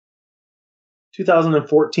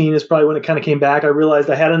2014 is probably when it kind of came back. I realized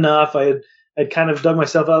I had enough. I'd kind of dug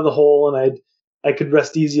myself out of the hole, and I could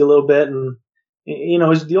rest easy a little bit. And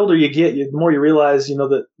as the older you get, the more you realize,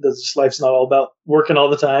 that this life's not all about working all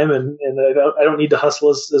the time, and I don't need to hustle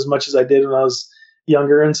as much as I did when I was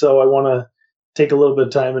younger. And so I want to take a little bit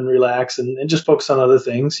of time and relax and just focus on other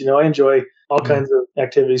things. I enjoy all kinds of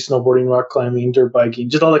activities: snowboarding, rock climbing, dirt biking,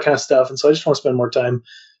 just all that kind of stuff. And so I just want to spend more time,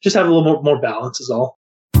 just have a little more balance is all.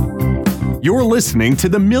 You're listening to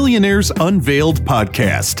the Millionaires Unveiled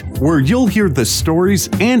podcast, where you'll hear the stories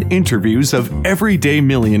and interviews of everyday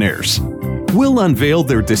millionaires. We'll unveil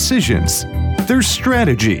their decisions, their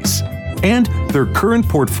strategies, and their current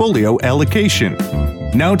portfolio allocation.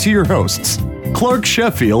 Now to your hosts, Clark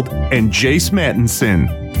Sheffield and Jace Mattinson.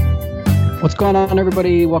 What's going on,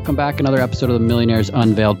 everybody? Welcome back. Another episode of the Millionaires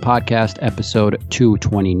Unveiled podcast, episode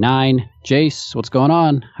 229. Jace, what's going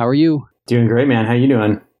on? How are you? Doing great, man. How you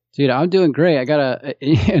doing? Dude, I'm doing great. I got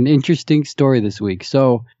an interesting story this week.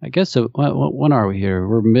 So I guess, when are we here?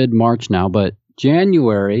 We're mid-March now, but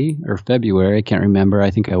January or February, I can't remember.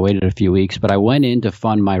 I think I waited a few weeks, but I went in to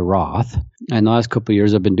fund my Roth. And the last couple of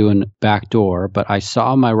years I've been doing backdoor, but I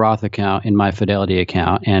saw my Roth account in my Fidelity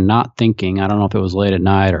account and not thinking, I don't know if it was late at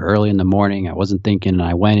night or early in the morning, I wasn't thinking, and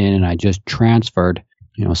I went in and I just transferred,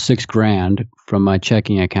 $6,000 from my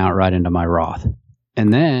checking account right into my Roth.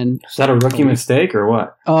 And then... Is that a rookie mistake or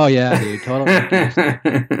what? Oh, yeah, dude. Total rookie mistake.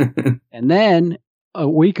 And then a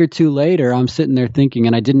week or two later, I'm sitting there thinking,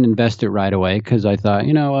 and I didn't invest it right away because I thought,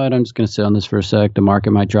 you know what, I'm just going to sit on this for a sec. The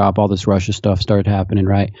market might drop. All this Russia stuff started happening,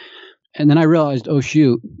 right? And then I realized, oh,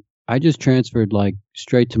 shoot, I just transferred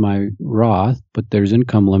straight to my Roth, but there's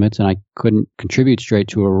income limits and I couldn't contribute straight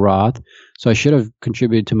to a Roth. So I should have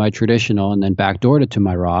contributed to my traditional and then backdoored it to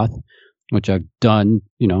my Roth, which I've done,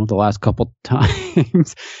 the last couple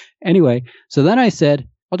times. Anyway, so then I said,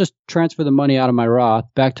 I'll just transfer the money out of my Roth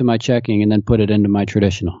back to my checking and then put it into my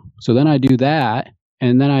traditional. So then I do that.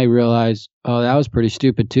 And then I realize, oh, that was pretty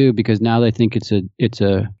stupid too, because now they think it's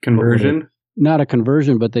a conversion. Not a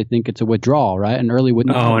conversion, but they think it's a withdrawal, right? An early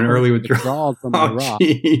withdrawal. Oh, an early withdrawal from my Roth.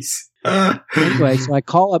 Jeez. Anyway, so I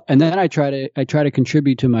call up and then I try to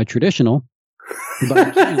contribute to my traditional, but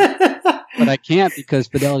I can't. But I can't because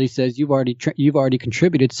Fidelity says you've already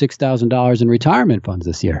contributed $6,000 in retirement funds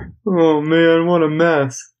this year. Oh man, what a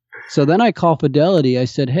mess! So then I call Fidelity. I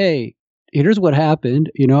said, "Hey, here's what happened.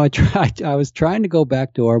 I was trying to go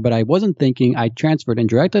backdoor, but I wasn't thinking. I transferred and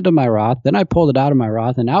directed to my Roth. Then I pulled it out of my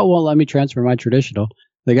Roth, and now it won't let me transfer my traditional."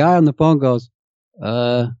 The guy on the phone goes,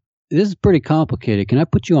 "This is pretty complicated. Can I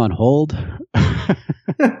put you on hold?"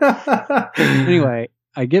 Anyway.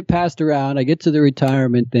 I get passed around, I get to the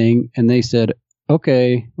retirement thing, and they said,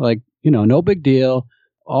 okay, no big deal.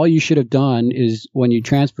 All you should have done is when you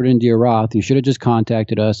transferred into your Roth, you should have just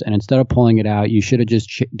contacted us, and instead of pulling it out, you should have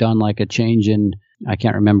just done a change in, I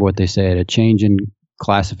can't remember what they said, a change in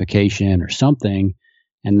classification or something,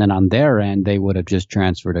 and then on their end, they would have just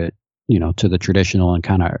transferred it, to the traditional and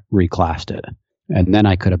kind of reclassed it. And then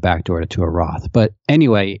I could have backdoored it to a Roth. But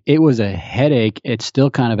anyway, it was a headache. It's still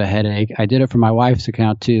kind of a headache. I did it for my wife's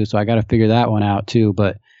account too, so I got to figure that one out too.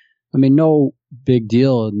 But I mean, no big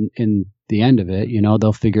deal in the end of it.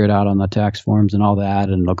 They'll figure it out on the tax forms and all that,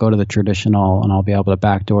 and they'll go to the traditional and I'll be able to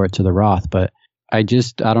backdoor it to the Roth. But I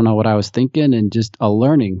don't know what I was thinking, and just a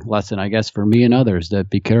learning lesson, I guess, for me and others, that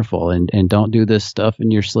be careful and don't do this stuff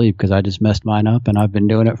in your sleep, because I just messed mine up and I've been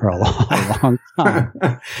doing it for a long time.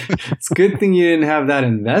 It's a good thing you didn't have that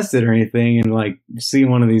invested or anything and see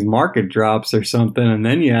one of these market drops or something, and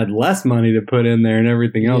then you had less money to put in there and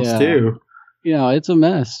everything else too. Yeah, it's a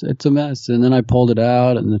mess. It's a mess. And then I pulled it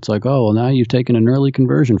out and it's like, oh, well, now you've taken an early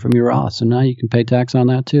conversion from your Roth, so now you can pay tax on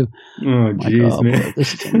that too. Oh, jeez, man. Boy,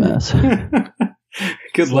 this is a mess.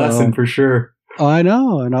 Good lesson for sure. I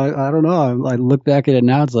know, and I don't know. I look back at it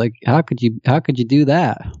now. It's like, how could you do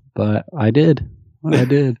that? But I did.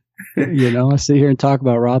 I sit here and talk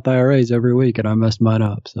about Roth IRAs every week, and I messed mine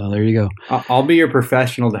up. So there you go. I'll be your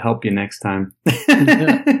professional to help you next time.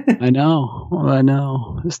 Yeah, I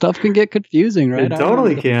know. Stuff can get confusing, right? It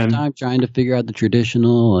totally can. Time trying to figure out the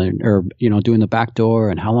traditional, or doing the backdoor,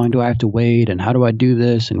 and how long do I have to wait, and how do I do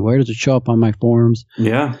this, and where does it show up on my forms?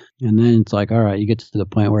 Yeah. And then it's like, all right, you get to the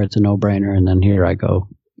point where it's a no-brainer, and then here I go,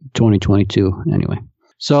 2022. Anyway,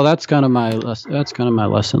 so that's kind of my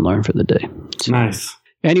lesson learned for the day. So, nice.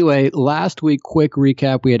 Anyway, last week, quick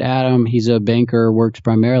recap. We had Adam. He's a banker, works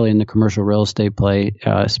primarily in the commercial real estate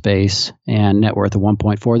space, and net worth of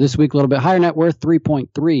 1.4. This week, a little bit higher net worth,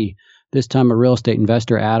 3.3. This time, a real estate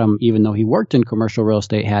investor. Adam, even though he worked in commercial real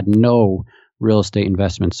estate, had no real estate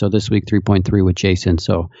investments. So this week, 3.3 with Jason.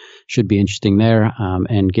 So should be interesting there,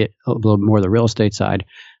 and get a little more of the real estate side.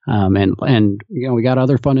 And we got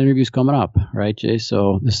other fun interviews coming up, right, Jay?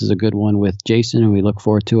 So this is a good one with Jason, and we look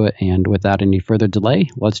forward to it. And without any further delay,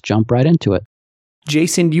 let's jump right into it.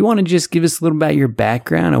 Jason, do you want to just give us a little about your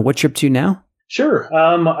background and what you're up to now? Sure.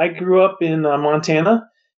 I grew up in Montana,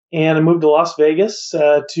 and I moved to Las Vegas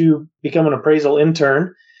to become an appraisal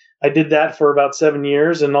intern. I did that for about 7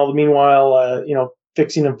 years, and all the meanwhile,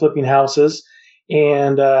 fixing and flipping houses.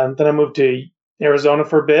 And then I moved to Arizona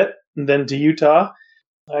for a bit, and then to Utah.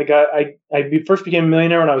 I first became a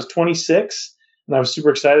millionaire when I was 26, and I was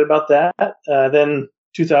super excited about that. Then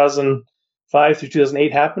 2005 through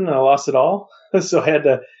 2008 happened, and I lost it all. So I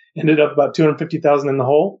ended up about $250,000 in the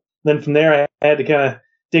hole. Then from there, I had to kind of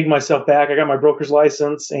dig myself back. I got my broker's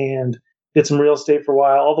license and did some real estate for a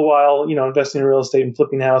while, all the while, investing in real estate and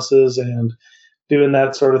flipping houses and doing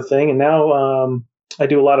that sort of thing. And now I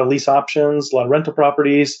do a lot of lease options, a lot of rental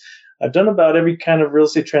properties. I've done about every kind of real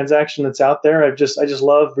estate transaction that's out there. I just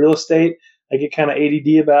love real estate. I get kind of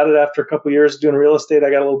ADD about it after a couple of years doing real estate.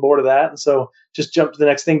 I got a little bored of that, and so just jumped to the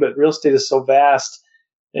next thing. But real estate is so vast.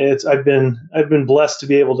 I've been blessed to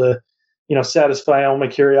be able to, satisfy all my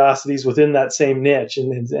curiosities within that same niche,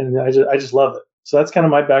 and I just love it. So that's kind of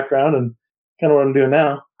my background and kind of what I'm doing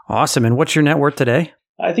now. Awesome. And what's your net worth today?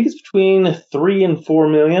 I think it's between 3 and 4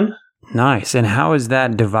 million. Nice. And how is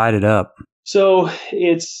that divided up? So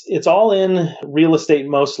it's all in real estate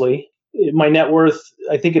mostly. My net worth,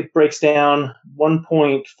 I think it breaks down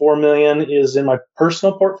 1.4 million is in my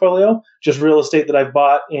personal portfolio, just real estate that I've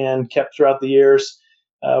bought and kept throughout the years.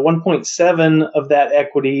 1.7 of that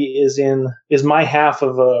equity is my half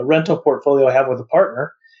of a rental portfolio I have with a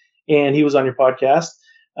partner, and he was on your podcast.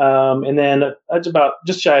 And then it's about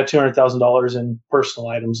just shy of $200,000 in personal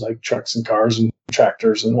items like trucks and cars and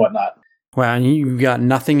tractors and whatnot. Wow, and you've got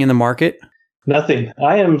nothing in the market? Nothing.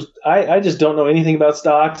 I just don't know anything about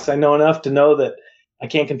stocks. I know enough to know that I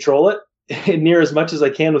can't control it near as much as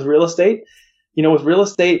I can with real estate. With real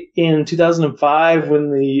estate in 2005,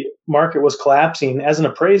 when the market was collapsing, as an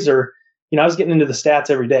appraiser, I was getting into the stats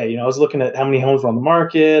every day. I was looking at how many homes were on the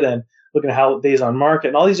market and looking at how days on market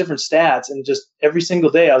and all these different stats. And just every single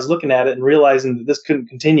day I was looking at it and realizing that this couldn't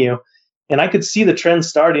continue. And I could see the trend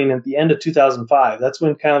starting at the end of 2005. That's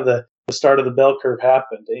when kind of the start of the bell curve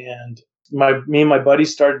happened. And me and my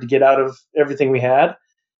buddies started to get out of everything we had.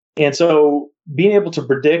 And so being able to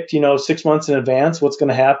predict, 6 months in advance what's going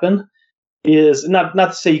to happen is not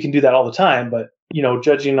to say you can do that all the time, but,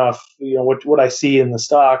 judging off, what I see in the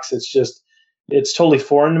stocks, it's totally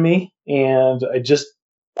foreign to me. And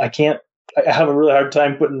I have a really hard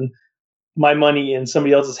time putting my money in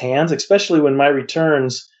somebody else's hands, especially when my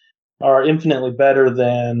returns are infinitely better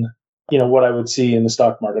than, what I would see in the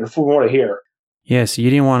stock market or from what I hear. Yeah, so you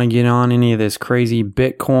didn't want to get on any of this crazy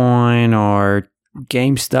Bitcoin or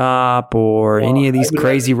GameStop or any of these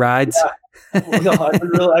crazy rides? Yeah. I've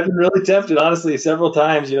been really tempted, honestly, several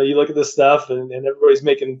times. You look at this stuff and everybody's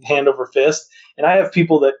making hand over fist. And I have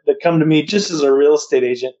people that come to me just as a real estate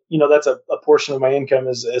agent. That's a portion of my income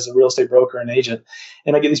as a real estate broker and agent.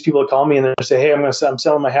 And I get these people that call me and they say, hey, I'm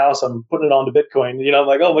selling my house. I'm putting it onto Bitcoin. I'm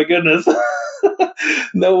like, oh my goodness,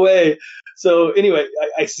 no way. So anyway,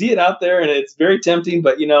 I see it out there and it's very tempting,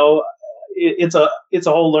 but it's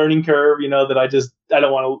a whole learning curve, that I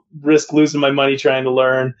don't want to risk losing my money trying to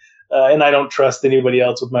learn. And I don't trust anybody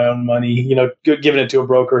else with my own money, giving it to a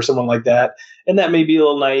broker or someone like that. And that may be a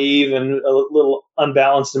little naive and a little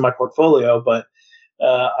unbalanced in my portfolio, but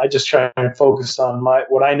I just try and focus on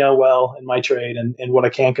what I know well in my trade and what I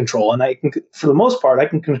can control. And I can, for the most part, I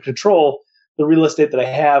can control the real estate that I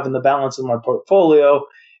have and the balance in my portfolio.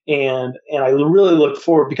 And I really look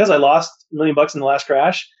forward, because I lost $1 million in the last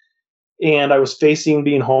crash. And I was facing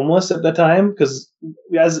being homeless at that time because,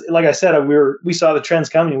 like I said, we saw the trends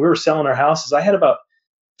coming. We were selling our houses. I had about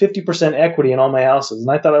 50% equity in all my houses,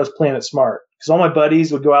 and I thought I was playing it smart because all my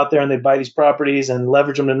buddies would go out there and they'd buy these properties and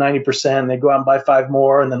leverage them to 90%. And they'd go out and buy 5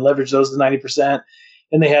 more and then leverage those to 90%.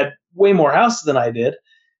 And they had way more houses than I did.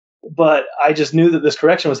 But I just knew that this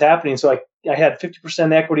correction was happening. So I had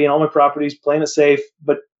 50% equity in all my properties, playing it safe.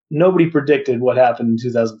 But nobody predicted what happened in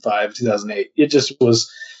 2005, 2008. It just was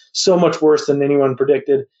so much worse than anyone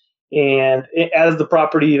predicted. And as the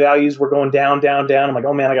property values were going down, I'm like,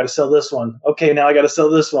 oh man, I got to sell this one. Okay, now I got to sell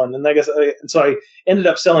this one. And so I ended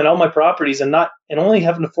up selling all my properties and only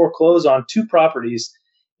having to foreclose on 2 properties.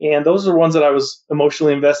 And those are ones that I was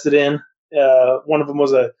emotionally invested in. One of them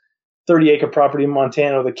was a 30-acre property in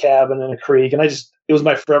Montana with a cabin and a creek. And it was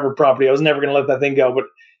my forever property. I was never going to let that thing go. But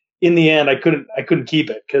in the end, I couldn't keep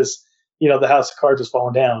it because, the house of cards was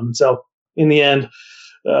falling down. And so in the end,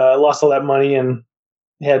 I lost all that money and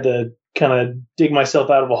had to kind of dig myself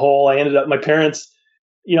out of a hole. I ended up, my parents,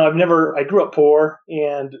 I grew up poor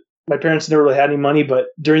and my parents never really had any money, but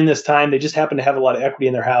during this time, they just happened to have a lot of equity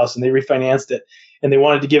in their house and they refinanced it and they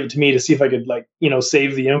wanted to give it to me to see if I could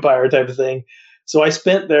save the empire type of thing. So I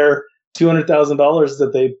spent their $200,000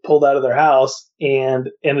 that they pulled out of their house and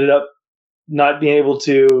ended up not being able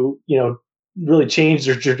to, really change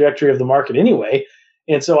the trajectory of the market anyway.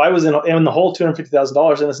 And so I was in the whole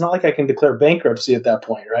 $250,000, and it's not like I can declare bankruptcy at that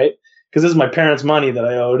point, right? Because this is my parents' money that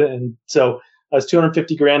I owed, and so I was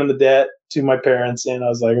 $250,000 in the debt to my parents, and I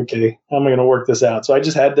was like, okay, how am I going to work this out? So I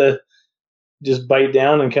just had to bite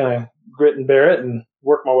down and kind of grit and bear it and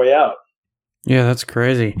work my way out. Yeah, that's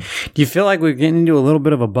crazy. Do you feel like we're getting into a little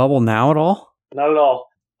bit of a bubble now at all? Not at all.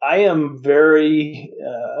 I am I'm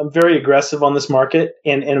very aggressive on this market,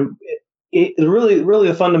 and it really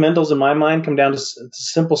the fundamentals in my mind come down to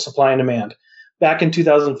simple supply and demand. Back in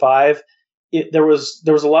 2005, there was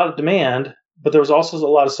a lot of demand, but there was also a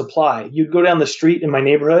lot of supply. You'd go down the street in my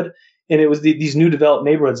neighborhood, and it was these new developed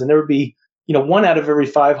neighborhoods, and there would be, 1 out of every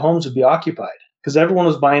 5 homes would be occupied because everyone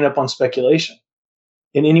was buying up on speculation.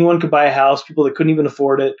 And anyone could buy a house. People that couldn't even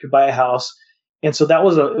afford it could buy a house. And so it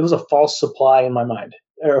was a false supply in my mind,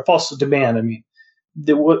 or a false demand. I mean,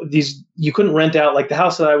 you couldn't rent out, like the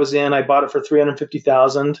house that I was in. I bought it for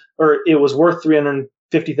 $350,000, or it was worth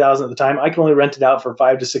 $350,000 at the time. I could only rent it out for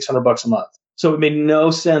 $500 to $600 a month. So it made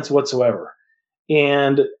no sense whatsoever.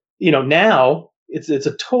 And now it's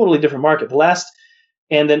a totally different market.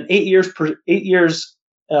 And then 8 years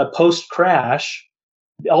post crash,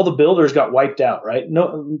 all the builders got wiped out. Right?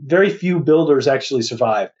 No, very few builders actually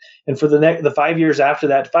survived. And for the 5 years after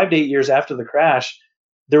that, 5 to 8 years after the crash,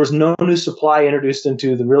 there was no new supply introduced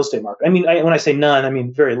into the real estate market. I mean, when I say none, I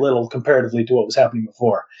mean very little comparatively to what was happening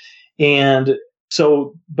before. And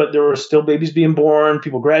so, but there were still babies being born,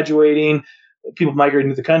 people graduating, people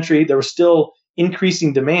migrating to the country. There was still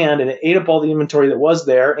increasing demand, and it ate up all the inventory that was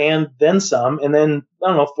there and then some. And then, I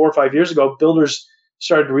don't know, 4 or 5 years ago, builders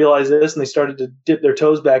started to realize this, and they started to dip their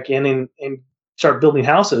toes back in and start building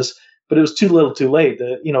houses. But it was too little too late.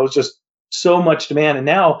 It was just so much demand. And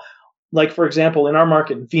now, like, for example, in our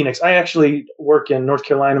market in Phoenix, I actually work in North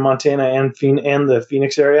Carolina, Montana, and the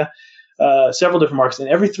Phoenix area, several different markets. And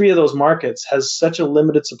every 3 of those markets has such a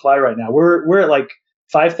limited supply right now. We're at like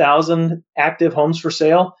 5,000 active homes for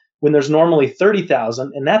sale when there's normally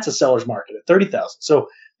 30,000, and that's a seller's market at 30,000. So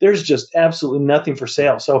there's just absolutely nothing for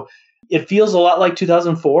sale. So it feels a lot like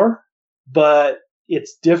 2004, but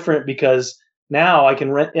it's different because now I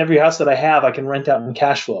can rent every house that I have. I can rent out in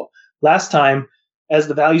cash flow. Last time, as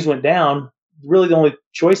the values went down, really the only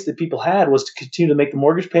choice that people had was to continue to make the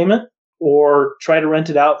mortgage payment or try to rent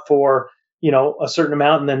it out for, a certain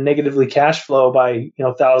amount and then negatively cash flow by,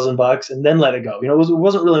 $1,000 and then let it go. It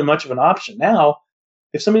wasn't really much of an option. Now,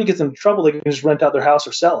 if somebody gets into trouble, they can just rent out their house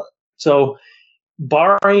or sell it. So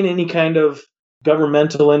barring any kind of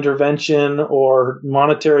governmental intervention or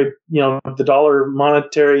monetary, the dollar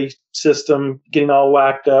monetary system getting all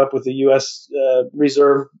whacked up with the U.S.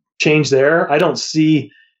 Reserve change there, I don't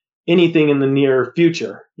see anything in the near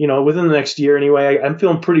future. Within the next year anyway, I'm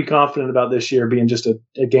feeling pretty confident about this year being just a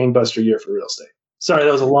gangbuster year for real estate. Sorry,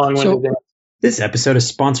 that was a long-winded thing. This episode is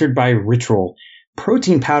sponsored by Ritual.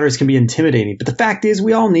 Protein powders can be intimidating, but the fact is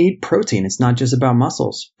we all need protein. It's not just about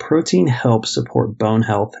muscles. Protein helps support bone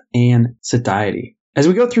health and satiety. As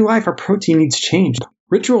we go through life, our protein needs change.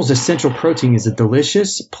 Ritual's Essential Protein is a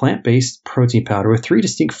delicious plant-based protein powder with 3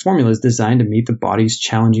 distinct formulas designed to meet the body's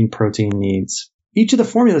challenging protein needs. Each of the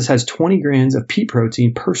formulas has 20 grams of pea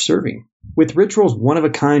protein per serving. With Ritual's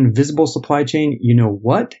one-of-a-kind visible supply chain, you know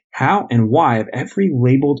what, how, and why of every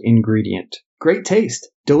labeled ingredient. Great taste.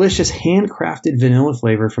 Delicious handcrafted vanilla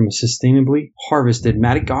flavor from a sustainably harvested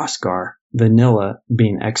Madagascar vanilla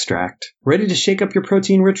bean extract. Ready to shake up your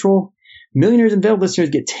protein ritual? Millionaires Unveiled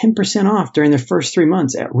listeners get 10% off during their first 3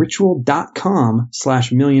 months at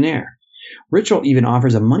ritual.com/millionaire. Ritual even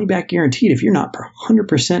offers a money-back guarantee if you're not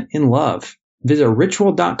 100% in love. Visit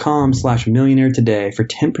ritual.com/millionaire today for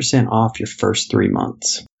 10% off your first 3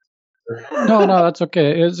 months. No, that's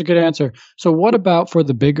okay. It's a good answer. So what about for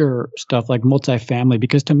the bigger stuff like multifamily?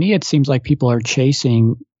 Because to me, it seems like people are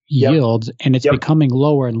chasing yields and it's becoming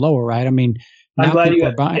lower and lower, right? I mean, now people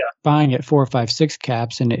are buying at 4, 5, 6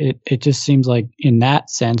 caps, and it just seems like in that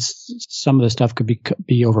sense, some of the stuff could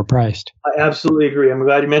be overpriced. I absolutely agree. I'm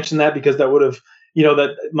glad you mentioned that because that would have,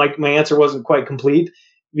 that my answer wasn't quite complete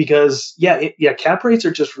because cap rates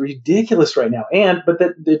are just ridiculous right now. But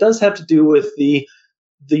that it does have to do with the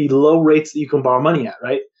low rates that you can borrow money at,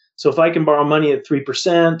 right? So if I can borrow money at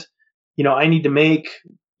 3%, I need to make,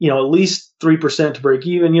 at least 3% to break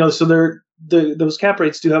even. So those cap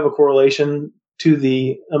rates do have a correlation to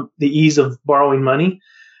the ease of borrowing money.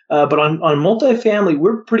 But on multifamily,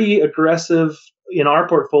 we're pretty aggressive in our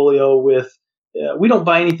portfolio with, we don't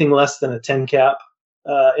buy anything less than a 10 cap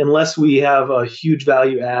unless we have a huge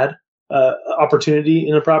value add opportunity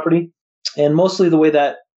in a property. And mostly the way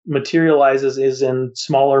that materializes is in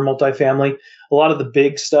smaller multifamily. A lot of the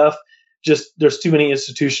big stuff, there's too much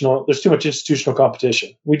institutional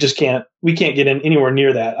competition. We can't get in anywhere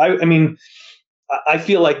near that. I mean, I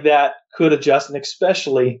feel like that could adjust, and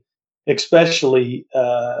especially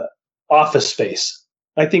office space.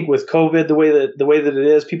 I think with COVID, the way that it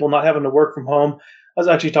is, people not having to work from home. I was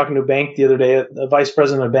actually talking to a bank the other day, a vice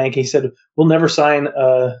president of a bank. He said, we'll never sign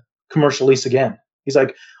a commercial lease again. He's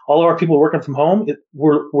like, all of our people working from home,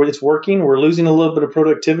 it's working. We're losing a little bit of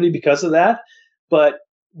productivity because of that, but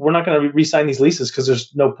we're not going to re-sign these leases because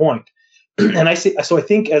there's no point. And I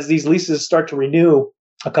think as these leases start to renew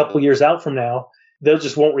a couple of years out from now, they'll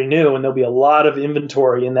just won't renew, and there'll be a lot of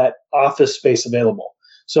inventory in that office space available.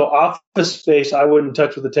 So office space, I wouldn't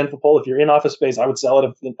touch with a 10-foot pole. If you're in office space, I would sell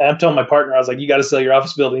it. I'm telling my partner, I was like, you got to sell your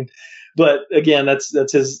office building. But again, that's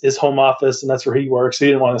his home office, and that's where he works. So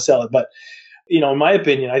he didn't want to sell it. But in my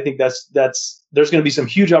opinion, I think there's going to be some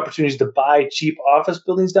huge opportunities to buy cheap office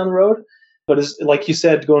buildings down the road. But like you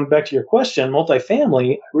said, going back to your question,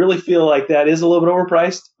 multifamily, I really feel like that is a little bit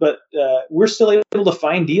overpriced. But we're still able to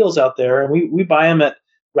find deals out there, and we buy them at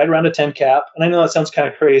right around a 10 cap. And I know that sounds kind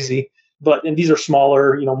of crazy, and these are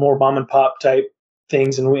smaller, more mom and pop type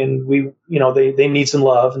things, and we they need some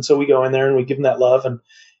love, and so we go in there and we give them that love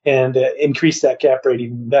and increase that cap rate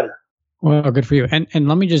even better. Well, good for you. And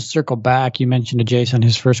let me just circle back. You mentioned to Jason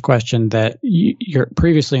his first question that you're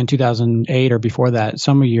previously in 2008 or before that,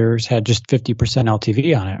 some of yours had just 50%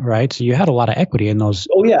 LTV on it, right? So you had a lot of equity in those.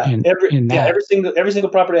 Oh yeah, every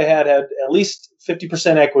single property I had at least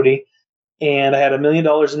 50% equity, and I had $1 million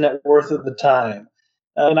in net worth at the time.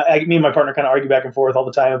 And me and my partner kind of argue back and forth all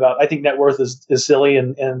the time about, I think net worth is silly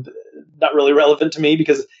and not really relevant to me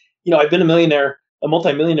because, I've been a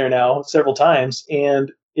multimillionaire now several times,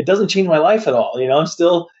 and it doesn't change my life at all. I'm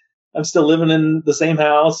still living in the same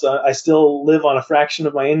house. I still live on a fraction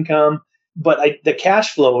of my income, but the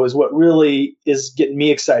cash flow is what really is getting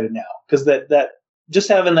me excited now, because that just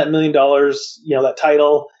having that $1 million, that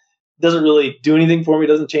title doesn't really do anything for me. It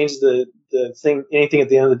doesn't change anything at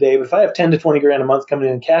the end of the day. But if I have 10 to 20 grand a month coming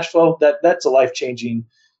in cash flow, that's a life-changing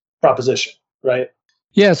proposition, right?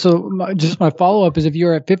 Yeah. So my follow-up is, if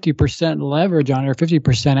you're at 50% leverage on it or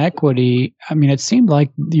 50% equity, I mean, it seemed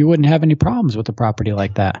like you wouldn't have any problems with a property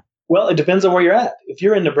like that. Well, it depends on where you're at. If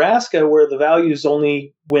you're in Nebraska, where the values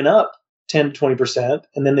only went up 10 to 20%,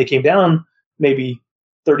 and then they came down maybe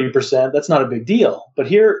 30%, that's not a big deal. But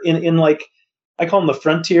here in like, I call them the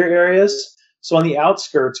frontier areas. So on the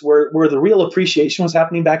outskirts where the real appreciation was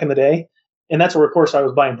happening back in the day. And that's where, of course, I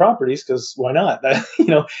was buying properties, because why not?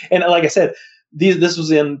 And like I said, this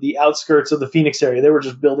was in the outskirts of the Phoenix area. They were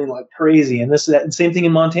just building like crazy. And and same thing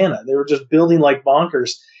in Montana. They were just building like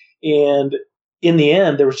bonkers. And in the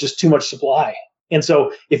end, there was just too much supply. And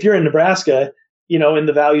so if you're in Nebraska, and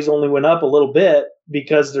the values only went up a little bit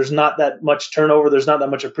because there's not that much turnover, there's not that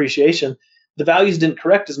much appreciation, the values didn't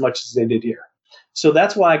correct as much as they did here. So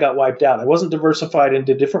that's why I got wiped out. I wasn't diversified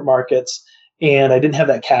into different markets, and I didn't have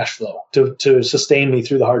that cash flow to sustain me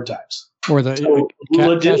through the hard times. Or the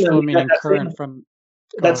cash flow meaning current from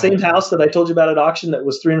that same house that I told you about at auction that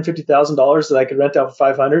was $350,000 that I could rent out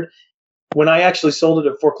for $500. When I actually sold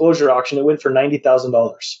it at foreclosure auction, it went for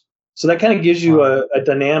 $90,000. So that kind of gives you a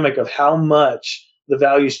dynamic of how much the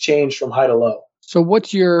values change from high to low. So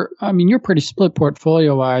you're pretty split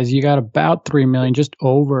portfolio wise. You got about 3 million just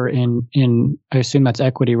over in I assume that's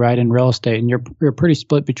equity, right, in real estate. And you're pretty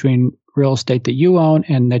split between real estate that you own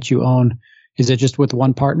and that you own. Is it just with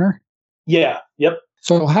one partner? Yeah. Yep.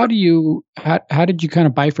 So how did you kind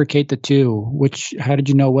of bifurcate the two? How did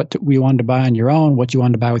you know what we wanted to buy on your own, what you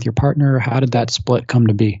wanted to buy with your partner? How did that split come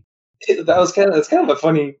to be? That's kind of a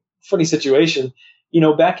funny situation.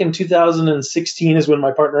 Back in 2016 is when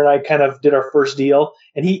my partner and I kind of did our first deal,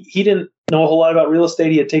 and he didn't know a whole lot about real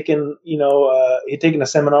estate. He had taken a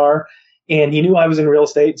seminar, and he knew I was in real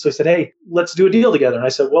estate. So he said, "Hey, let's do a deal together." And I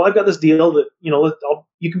said, "Well, I've got this deal that,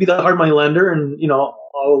 you can be the hard money lender, and,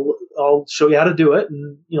 I'll show you how to do it,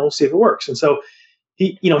 and, see if it works." And so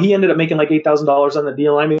he ended up making like $8,000 on the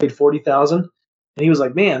deal. I made $40,000, and he was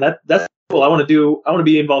like, "Man, that's cool. I want to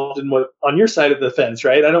be involved in what on your side of the fence,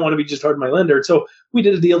 right? I don't want to be just hard money lender." So we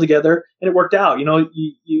did a deal together, and it worked out.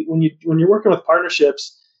 When you're working with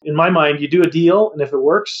partnerships, in my mind, you do a deal, and if it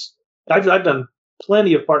works, I've done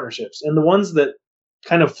plenty of partnerships, and the ones that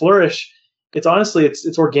kind of flourish, it's honestly,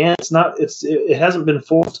 it's organic. It hasn't been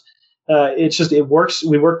forced. It's just, it works.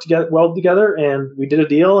 We work well together, and we did a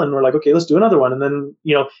deal, and we're like, okay, let's do another one. And then,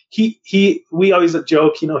 we always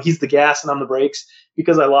joke, he's the gas and I'm the brakes,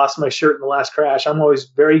 because I lost my shirt in the last crash. I'm always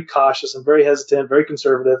very cautious and very hesitant, very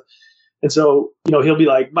conservative. And so, he'll be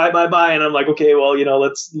like, buy. And I'm like, okay, well,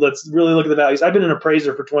 let's really look at the values. I've been an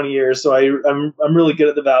appraiser for 20 years, so I'm really good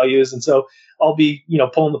at the values. And so I'll be,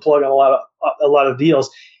 pulling the plug on a lot of deals.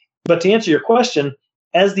 But to answer your question,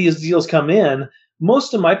 as these deals come in,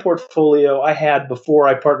 most of my portfolio I had before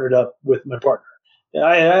I partnered up with my partner.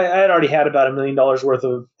 I had already had about $1 million worth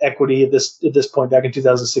of equity at this point back in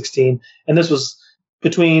 2016. And this was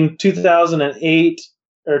between 2008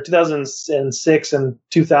 or 2006 and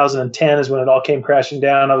 2010 is when it all came crashing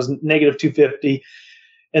down. I was negative 250.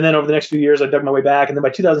 And then over the next few years, I dug my way back. And then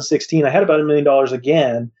by 2016, I had about $1 million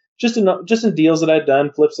again, just in deals that I'd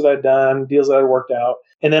done, flips that I'd done, deals that I worked out.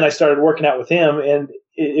 And then I started working out with him, and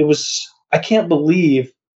it was, I can't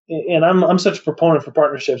believe, and I'm such a proponent for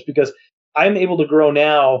partnerships, because I'm able to grow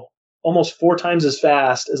now almost 4 times as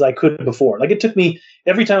fast as I could before. Like, it took me,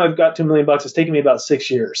 every time I've got to $1 million, it's taken me about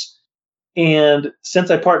 6 years. And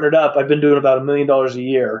since I partnered up, I've been doing about $1 million a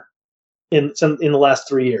year in the last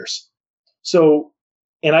 3 years. So,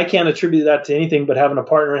 and I can't attribute that to anything but having a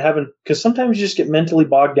partner and because sometimes you just get mentally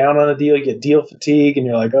bogged down on a deal, you get deal fatigue, and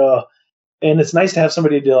you're like, oh, and it's nice to have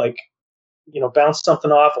somebody to bounce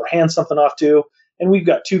something off or hand something off to. And we've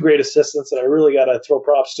got 2 great assistants that I really got to throw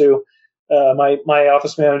props to. My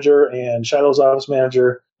office manager and Shiloh's office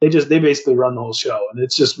manager, they basically run the whole show. And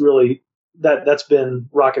it's just really, that's been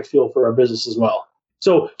rocket fuel for our business as well.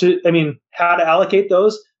 So how to allocate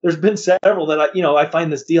those? There's been several that I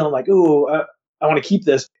find this deal, I'm like, ooh, I want to keep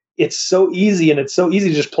this. It's so easy, and it's so easy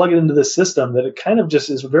to just plug it into the system that it kind of just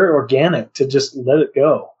is very organic to just let it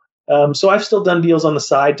go. So I've still done deals on the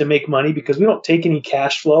side to make money, because we don't take any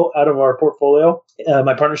cash flow out of our portfolio,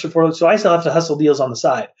 my partnership portfolio. So I still have to hustle deals on the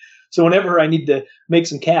side. So whenever I need to make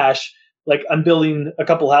some cash, like I'm building a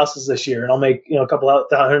couple houses this year, and I'll make, a couple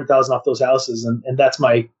 $100,000 off those houses. And that's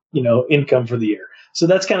my, income for the year. So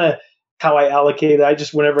that's kind of how I allocate it. I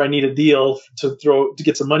just, whenever I need a deal to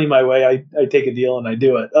get some money my way, I take a deal and I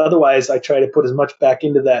do it. Otherwise, I try to put as much back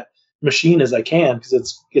into that machine as I can,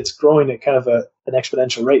 because it's growing at kind of an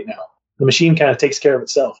exponential rate now. The machine kind of takes care of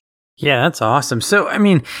itself. Yeah, that's awesome. So,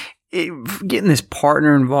 getting this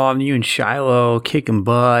partner involved, you and Shiloh kicking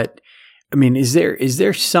butt. Is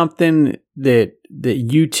there something that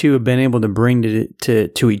you two have been able to bring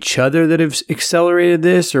to each other that have accelerated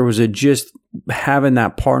this, or was it just having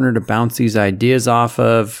that partner to bounce these ideas off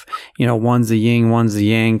of? One's the yin, one's the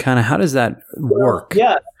yang. Kind of, how does that work?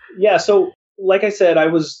 Yeah. So, like I said, I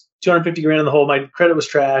was $250,000 in the hole. My credit was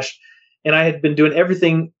trash, and I had been doing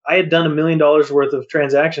everything. I had done $1 million worth of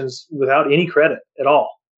transactions without any credit at all.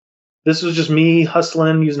 This was just me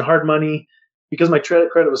hustling, using hard money, because my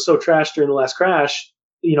credit was so trash during the last crash.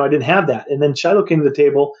 I didn't have that. And then Shiloh came to the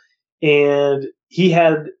table, and he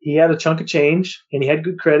had a chunk of change, and he had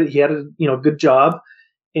good credit. He had a good job,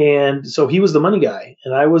 and so he was the money guy,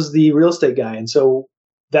 and I was the real estate guy. And so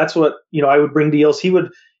that's what I would bring deals.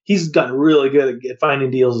 He's gotten really good at finding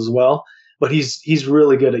deals as well, but he's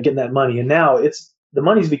really good at getting that money. And now the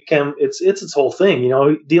money's become its whole thing.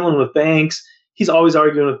 Dealing with banks. He's always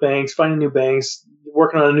arguing with banks, finding new banks,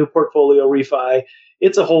 working on a new portfolio refi.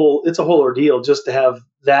 It's a whole ordeal just to have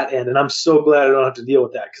that end. And I'm so glad I don't have to deal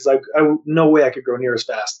with that, because I no way I could grow near as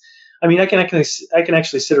fast. I can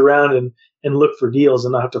actually sit around and look for deals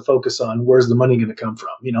and not have to focus on where's the money going to come from.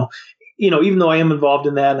 Even though I am involved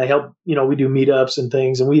in that, and I help, we do meetups and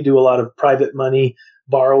things, and we do a lot of private money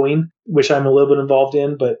borrowing, which I'm a little bit involved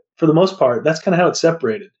in, but for the most part, that's kind of how it's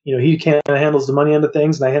separated. He kind of handles the money end of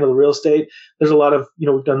things, and I handle the real estate. There's a lot of,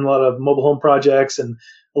 we've done a lot of mobile home projects and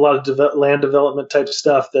a lot of land development type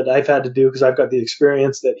stuff that I've had to do, because I've got the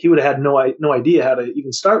experience that he would have had no idea how to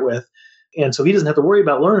even start with. And so he doesn't have to worry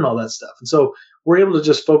about learning all that stuff. And so we're able to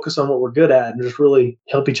just focus on what we're good at and just really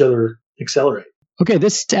help each other accelerate. Okay,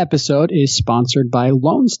 this episode is sponsored by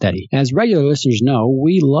LoanSteady. As regular listeners know,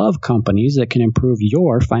 we love companies that can improve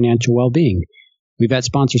your financial well-being. We vet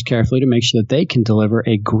sponsors carefully to make sure that they can deliver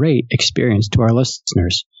a great experience to our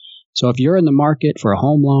listeners. So if you're in the market for a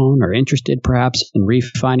home loan, or interested perhaps in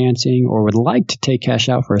refinancing, or would like to take cash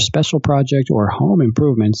out for a special project or home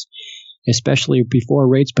improvements, especially before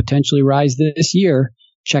rates potentially rise this year,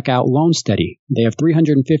 check out LoanSteady. They have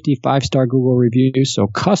 350 five-star Google reviews, so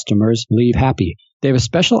customers leave happy. They have a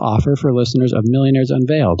special offer for listeners of Millionaires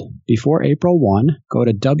Unveiled. Before April 1, go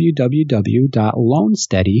to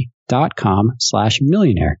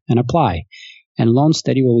www.loansteady.com/millionaire and apply. And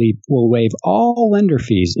LoanSteady will waive all lender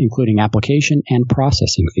fees, including application and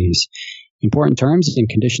processing fees. Important terms and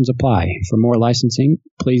conditions apply. For more licensing,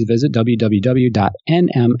 please visit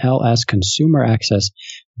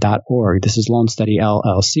www.nmlsconsumeraccess.org. This is LoanSteady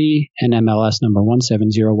LLC, NMLS number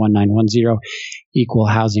 1701910, equal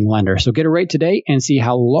housing lender. So get a rate today and see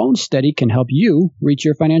how LoanSteady can help you reach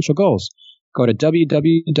your financial goals. Go to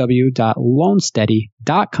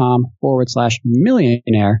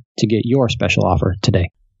www.loansteady.com/millionaire to get your special offer today.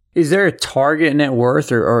 Is there a target net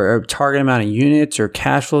worth or a target amount of units or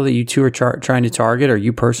cash flow that you two are trying to target, or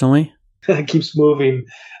you personally? It keeps moving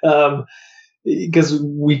because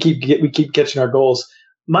we keep catching our goals.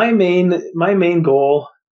 My main goal,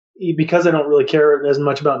 because I don't really care as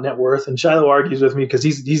much about net worth, and Shiloh argues with me because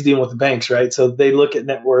he's dealing with the banks, right? So they look at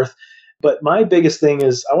net worth. But my biggest thing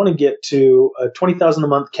is I want to get to a $20,000 a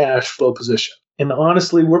month cash flow position. And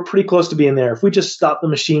honestly, we're pretty close to being there. If we just stop the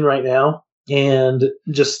machine right now and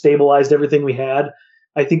just stabilized everything we had,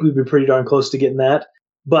 I think we'd be pretty darn close to getting that.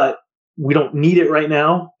 But we don't need it right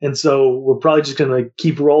now. And so we're probably just going to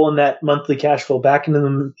keep rolling that monthly cash flow back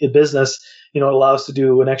into the business. Allow us to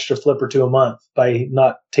do an extra flip or two a month by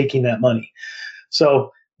not taking that money.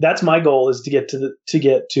 So that's my goal, is to get to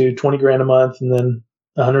 20 grand a month, and then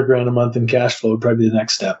 100 grand a month in cash flow would probably be the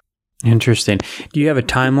next step. Interesting. Do you have a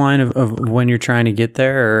timeline of when you're trying to get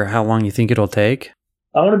there, or how long you think it'll take?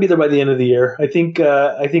 I want to be there by the end of the year. I think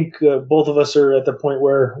both of us are at the point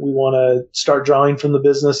where we want to start drawing from the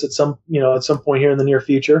business at some point here in the near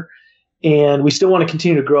future. And we still want to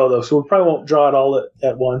continue to grow, though. So we probably won't draw it all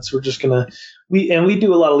at once. We're just going to, we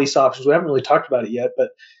do a lot of lease options. We haven't really talked about it yet, but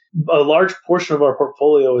a large portion of our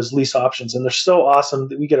portfolio is lease options. And they're so awesome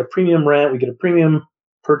that we get a premium rent, we get a premium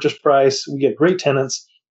purchase price, we get great tenants,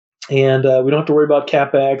 and we don't have to worry about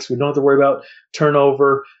CapEx. We don't have to worry about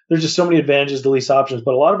turnover. There's just so many advantages to lease options.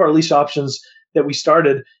 But a lot of our lease options that we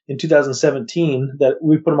started in 2017, that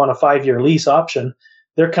we put them on a 5-year lease option,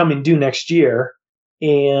 they're coming due next year.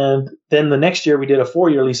 And then the next year we did a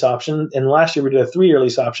 4-year lease option. And last year we did a 3-year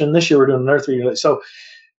lease option. This year we're doing another 3-year lease. So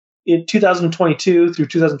in 2022 through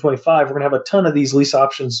 2025, we're going to have a ton of these lease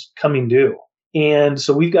options coming due. And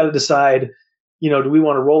so we've got to decide, do we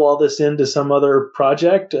want to roll all this into some other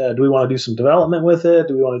project? Do we want to do some development with it?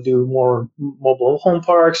 Do we want to do more mobile home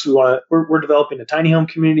parks? We're developing a tiny home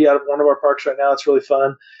community out of one of our parks right now. It's really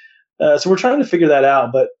fun. So we're trying to figure that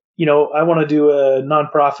out. But, I want to do a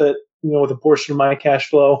nonprofit, with a portion of my cash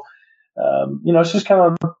flow. It's just kind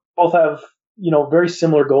of both have, very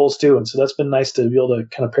similar goals too. And so that's been nice to be able to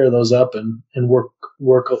kind of pair those up and work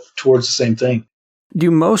towards the same thing. Do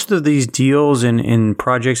most of these deals and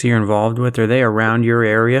projects that you're involved with, are they around your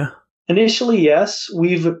area? Initially, yes.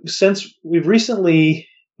 We've recently,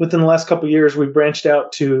 within the last couple of years, we've branched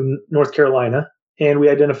out to North Carolina, and we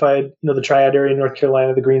identified, the Triad area in North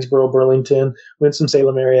Carolina, the Greensboro, Burlington,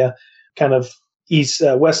 Winston-Salem area, kind of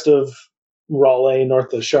west of Raleigh,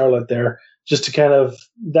 north of Charlotte there, just to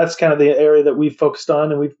that's kind of the area that we've focused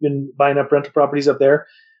on, and we've been buying up rental properties up there.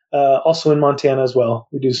 Also in Montana as well.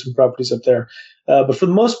 We do some properties up there. But for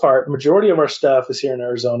the most part, the majority of our stuff is here in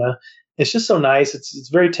Arizona. It's just so nice. It's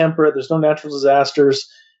very temperate. There's no natural disasters.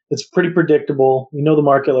 It's pretty predictable. We know the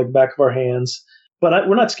market like the back of our hands. But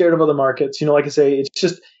we're not scared of other markets. Like I say,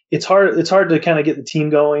 it's hard to kind of get the team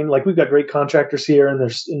going. Like, we've got great contractors here, and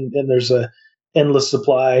there's a endless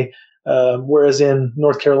supply. Whereas in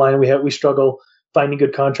North Carolina, we struggle finding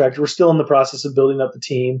good contractors. We're still in the process of building up the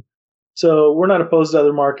team. So we're not opposed to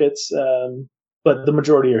other markets, but the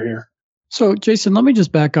majority are here. So, Jason, let me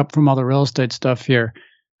just back up from all the real estate stuff here.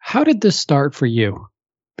 How did this start for you?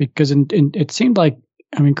 Because it seemed like,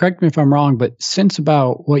 correct me if I'm wrong, but since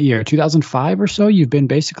about what year, 2005 or so, you've been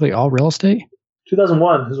basically all real estate?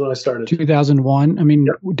 2001 is when I started. 2001?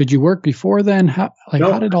 Yep. Did you work before then? How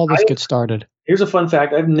did all this get started? Here's a fun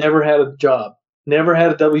fact. I've never had a job, never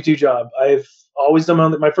had a W-2 job. I've always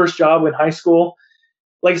done my first job in high school.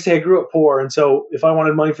 Like I say, I grew up poor, and so if I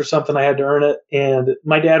wanted money for something, I had to earn it. And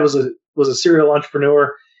my dad was a serial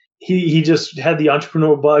entrepreneur. He just had the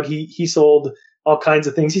entrepreneurial bug. He sold all kinds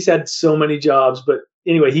of things. He's had so many jobs, but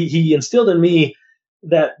anyway, he instilled in me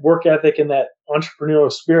that work ethic and that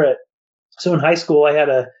entrepreneurial spirit. So in high school, I had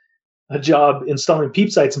a job installing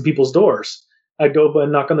peep sites in people's doors. I'd go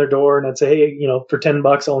and knock on their door, and I'd say, hey, for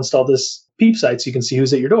 $10, I'll install this peep site so you can see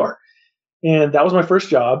who's at your door. And that was my first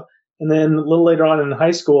job. And then a little later on in high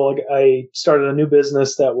school, I started a new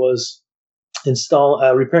business that was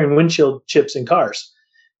repairing windshield chips in cars.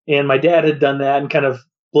 And my dad had done that and kind of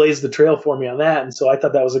blazed the trail for me on that. And so I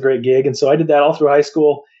thought that was a great gig. And so I did that all through high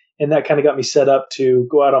school. And that kind of got me set up to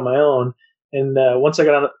go out on my own And once I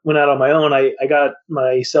went out on my own, I got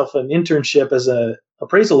myself an internship as a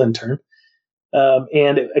appraisal intern.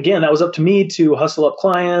 And again, that was up to me to hustle up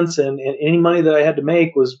clients, and any money that I had to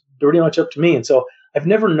make was pretty much up to me. And so I've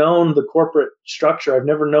never known the corporate structure. I've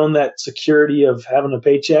never known that security of having a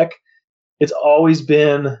paycheck. It's always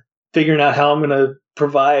been figuring out how I'm going to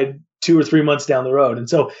provide 2 or 3 months down the road. And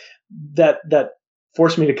so that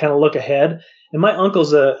forced me to kind of look ahead. And my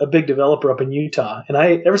uncle's a big developer up in Utah. And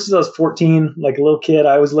ever since I was 14, like a little kid,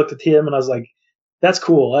 I always looked at him and I was like, that's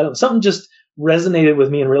cool. Something just resonated with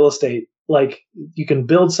me in real estate. Like, you can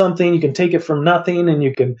build something, you can take it from nothing, and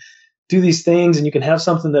you can do these things, and you can have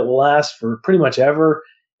something that will last for pretty much ever.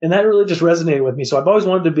 And that really just resonated with me. So I've always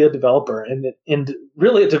wanted to be a developer. And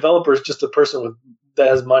really, a developer is just a person that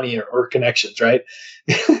has money or connections, right?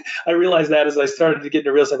 I realized that as I started to get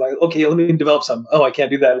into real estate, like, okay, let me develop something. Oh, I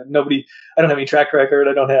can't do that. I don't have any track record.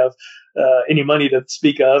 I don't have any money to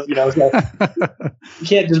speak of. You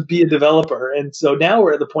can't just be a developer. And so now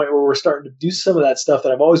we're at the point where we're starting to do some of that stuff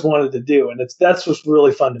that I've always wanted to do, and that's what's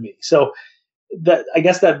really fun to me. So that, I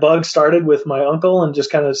guess, that bug started with my uncle and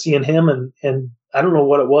just kind of seeing him, and I don't know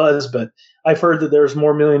what it was, but I've heard that there's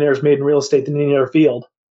more millionaires made in real estate than any other field.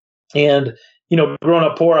 And growing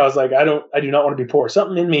up poor, I was like, I do not want to be poor.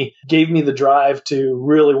 Something in me gave me the drive to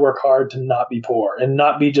really work hard to not be poor and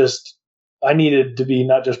not be just. I needed to be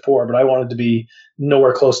not just poor, but I wanted to be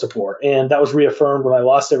nowhere close to poor. And that was reaffirmed when I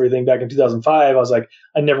lost everything back in 2005. I was like,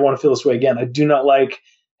 I never want to feel this way again. I do not like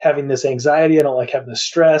having this anxiety. I don't like having this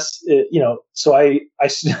stress. So I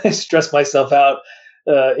stress myself out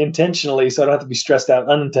intentionally, so I don't have to be stressed out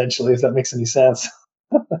unintentionally, if that makes any sense.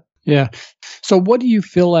 Yeah. So what do you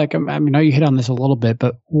feel like, I mean, I know you hit on this a little bit,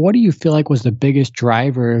 but what do you feel like was the biggest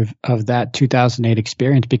driver of that 2008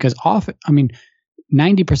 experience? Because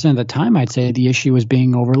 90% of the time, I'd say the issue was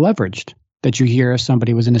being over leveraged. That you hear if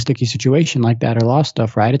somebody was in a sticky situation like that or lost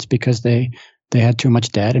stuff, right? It's because they had too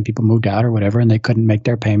much debt and people moved out or whatever, and they couldn't make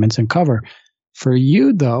their payments and cover. For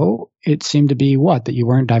you, though, it seemed to be that you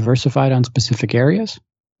weren't diversified on specific areas?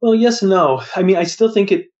 Well, yes and no. I mean, I still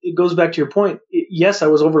think it goes back to your point. Yes, I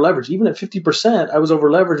was over leveraged. Even at 50%, I was over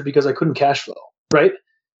leveraged because I couldn't cash flow, right?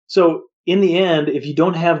 So in the end, if you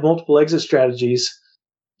don't have multiple exit strategies,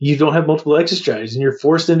 and you're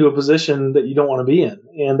forced into a position that you don't want to be in.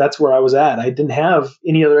 And that's where I was at. I didn't have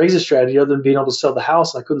any other exit strategy other than being able to sell the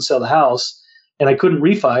house, and I couldn't sell the house, and I couldn't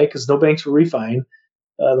refi because no banks were refining.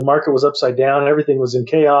 The market was upside down. Everything was in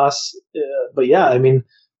chaos. But yeah, I mean,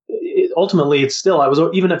 ultimately it's still,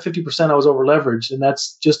 even at 50%, I was over leveraged, and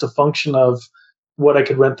that's just a function of what I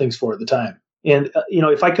could rent things for at the time. And,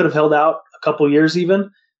 if I could have held out a couple of years, even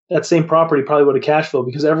that same property probably would have cash flow,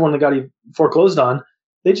 because everyone that got foreclosed on,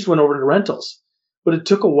 they just went over to rentals. But it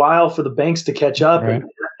took a while for the banks to catch up. Right.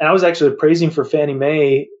 And I was actually appraising for Fannie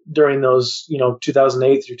Mae during those,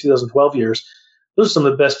 2008 through 2012 years. Those are some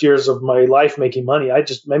of the best years of my life making money. I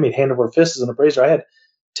made hand over fist as an appraiser. I had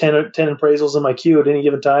 10 appraisals in my queue at any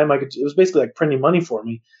given time. It was basically like printing money for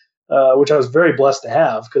me, which I was very blessed to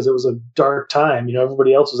have, because it was a dark time.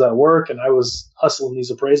 Everybody else was at work, and I was hustling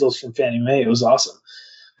these appraisals from Fannie Mae. It was awesome.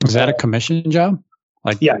 Was that a commission job?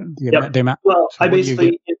 Yeah. Well, I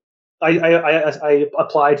basically I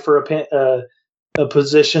applied for a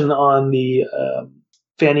position on the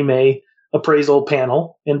Fannie Mae appraisal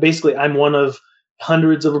panel, and basically I'm one of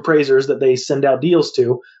hundreds of appraisers that they send out deals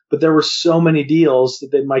to. But there were so many deals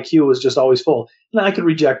that my queue was just always full, and I could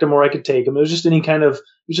reject them or I could take them. It was just it was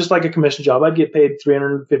just like a commission job. I'd get paid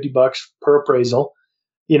 $350 per appraisal,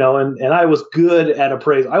 and I was good at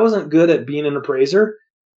appraisal. I wasn't good at being an appraiser,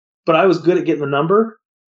 but I was good at getting the number,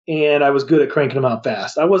 and I was good at cranking them out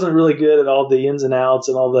fast. I wasn't really good at all the ins and outs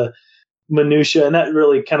and all the minutia, and that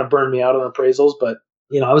really kind of burned me out on appraisals. But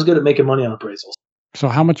I was good at making money on appraisals. So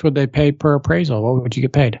how much would they pay per appraisal? What would you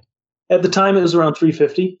get paid? At the time, it was around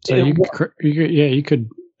 $350. So you could.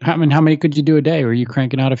 How many could you do a day? Were you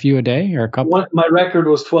cranking out a few a day or a couple? My record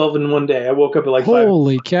was 12 in one day. I woke up at like 5.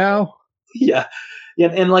 Holy cow! Yeah,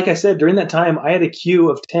 and like I said, during that time, I had a queue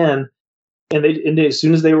of 10. And as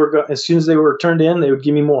soon as they were turned in, they would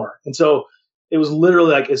give me more. And so it was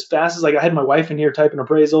literally like as fast as I had my wife in here typing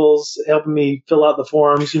appraisals, helping me fill out the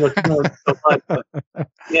forms, so much. But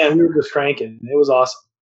yeah, we were just cranking. It was awesome.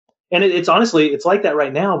 And it's honestly, it's like that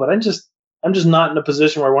right now, but I'm just not in a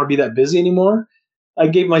position where I want to be that busy anymore. I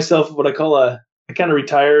gave myself what I kind of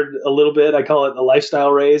retired a little bit. I call it a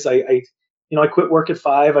lifestyle raise. I quit work at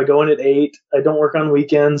 5. I go in at 8. I don't work on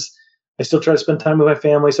weekends. I still try to spend time with my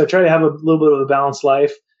family. So I try to have a little bit of a balanced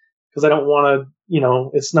life, because I don't want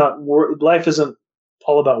to, it's not work. Life isn't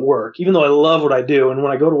all about work, even though I love what I do. And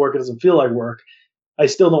when I go to work, it doesn't feel like work. I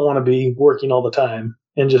still don't want to be working all the time.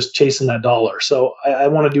 and just chasing that dollar. So I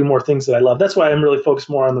want to do more things that I love. That's why I'm really focused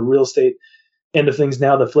more on the real estate end of things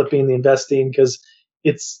now, the flipping, the investing, because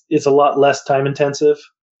it's a lot less time intensive.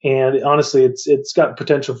 And honestly, it's got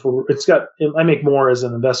potential I make more as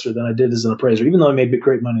an investor than I did as an appraiser, even though I made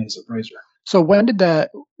great money as an appraiser. So when did that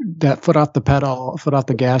foot off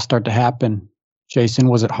the gas start to happen, Jason?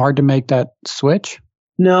 Was it hard to make that switch?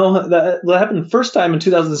 No, that happened the first time in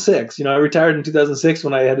 2006. I retired in 2006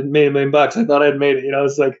 when I had made $1 million. I thought I had made it.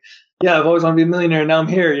 It's like, yeah, I've always wanted to be a millionaire, and now I'm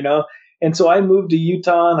here. And so I moved to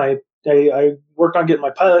Utah, and I worked on getting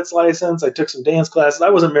my pilot's license. I took some dance classes. I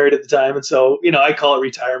wasn't married at the time, and so I call it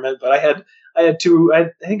retirement. But I had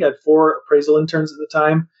 4 appraisal interns at the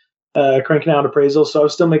time, cranking out appraisals. So I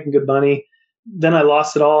was still making good money. Then I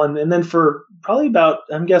lost it all, and then for probably about,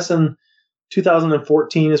 I'm guessing,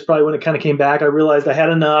 2014 is probably when it kind of came back. I realized I had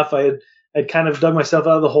enough. I'd kind of dug myself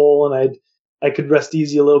out of the hole, and I could rest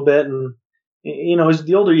easy a little bit. And as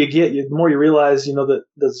the older you get, the more you realize, that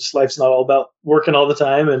this life's not all about working all the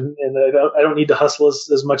time, and I don't need to hustle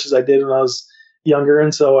as much as I did when I was younger.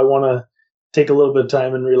 And so I want to take a little bit of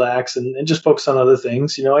time and relax and just focus on other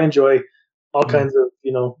things. I enjoy all kinds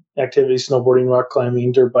of activities: snowboarding, rock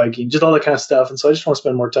climbing, dirt biking, just all that kind of stuff. And so I just want to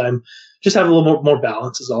spend more time, just have a little more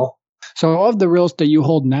balance is all. So of the real estate you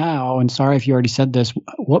hold now, and sorry if you already said this,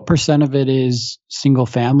 what % of it is single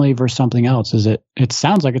family versus something else? It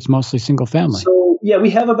sounds like it's mostly single family. So yeah, we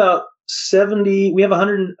have about 70, we have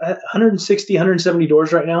 160, 170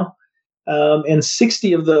 doors right now. And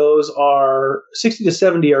 60 to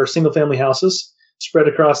 70 are single family houses spread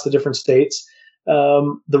across the different states.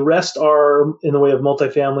 The rest are in the way of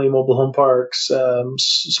multifamily, mobile home parks,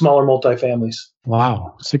 smaller multifamilies.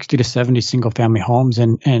 Wow. 60 to 70 single family homes.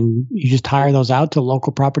 And you just hire those out to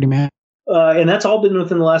local property managers? And that's all been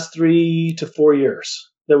within the last 3 to 4 years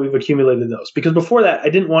that we've accumulated those. Because before that, I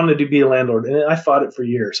didn't want to be a landlord, and I fought it for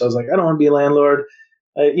years. I was like, I don't want to be a landlord.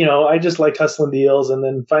 I just liked hustling deals. And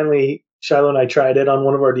then finally, Shiloh and I tried it on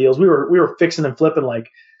one of our deals. We were fixing and flipping like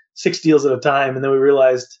 6 deals at a time. And then we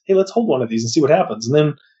realized, hey, let's hold one of these and see what happens. And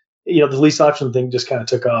then, the lease option thing just kind of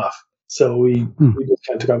took off. So we just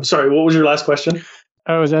kind of took off. Sorry, what was your last question?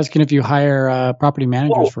 I was asking if you hire property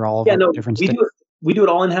managers for all of the different states. We do it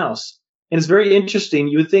all in-house. And it's very interesting.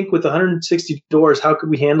 You would think with 160 doors, how could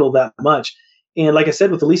we handle that much? And like I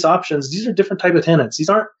said, with the lease options, these are different type of tenants. These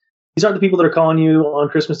aren't the people that are calling you on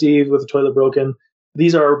Christmas Eve with the toilet broken.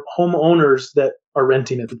 These are homeowners that are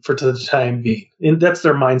renting it for the time being. And that's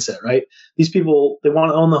their mindset, right? These people, they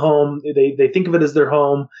want to own the home. They think of it as their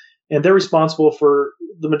home, and they're responsible for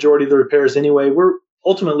the majority of the repairs anyway. We're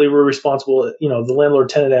responsible, the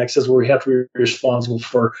landlord-tenant act says we have to be responsible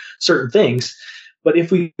for certain things. But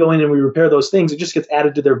if we go in and we repair those things, it just gets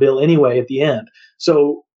added to their bill anyway at the end.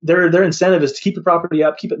 So their incentive is to keep the property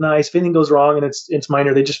up, keep it nice. If anything goes wrong and it's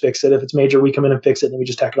minor, they just fix it. If it's major, we come in and fix it, and we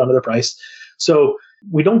just tack it onto their price. So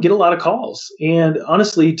we don't get a lot of calls. And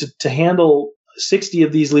honestly, to handle 60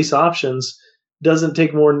 of these lease options doesn't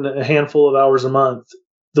take more than a handful of hours a month.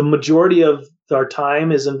 The majority of our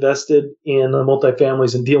time is invested in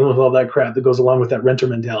multifamilies and dealing with all that crap that goes along with that renter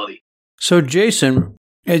mentality. So Jason,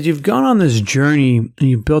 as you've gone on this journey and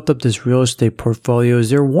you've built up this real estate portfolio,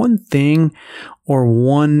 is there one thing or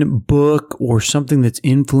one book or something that's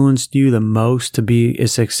influenced you the most to be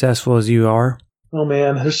as successful as you are? Oh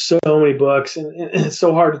man, there's so many books, and it's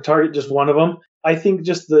so hard to target just one of them. I think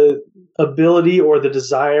just the ability or the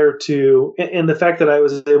desire to, and the fact that I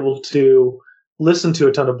was able to listen to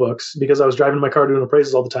a ton of books because I was driving my car doing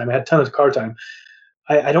appraisals all the time. I had a ton of car time.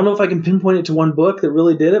 I don't know if I can pinpoint it to one book that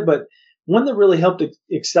really did it, but one that really helped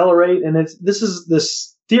accelerate, and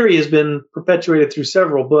this theory has been perpetuated through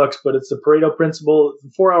several books, but it's the Pareto principle.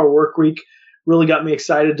 The 4-hour work week really got me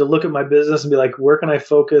excited to look at my business and be like, where can I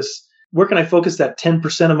focus that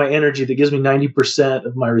 10% of my energy that gives me 90%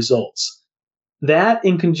 of my results? That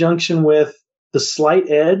in conjunction with The Slight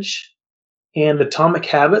Edge and Atomic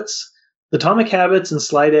Habits. Atomic Habits and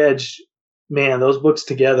Slight Edge, man, those books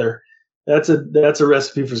together, that's a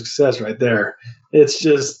recipe for success right there. It's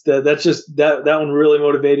just that one really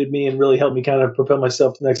motivated me and really helped me kind of propel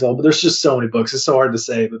myself to the next level. But there's just so many books. It's so hard to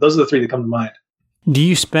say, but those are the 3 that come to mind. Do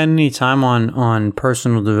you spend any time on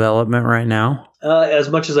personal development right now? As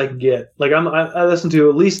much as I can get. Like I listen to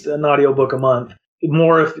at least an audiobook a month.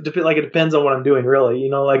 More it depends on what I'm doing, really.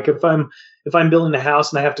 Like if I'm building a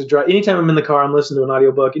house and I have to drive, anytime I'm in the car, I'm listening to an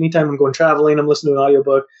audiobook. Anytime I'm going traveling, I'm listening to an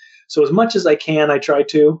audiobook. So as much as I can, I try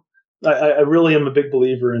to. I really am a big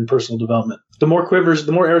believer in personal development. The more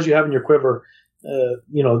arrows you have in your quiver,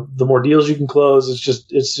 the more deals you can close.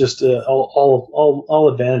 It's just all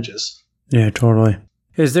advantages. Yeah, totally.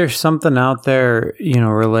 Is there something out there,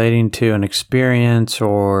 relating to an experience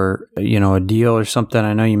or, a deal or something?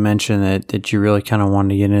 I know you mentioned that you really kind of wanted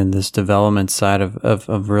to get into this development side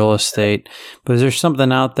of real estate, but is there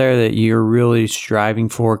something out there that you're really striving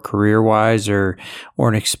for career-wise or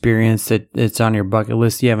an experience that's on your bucket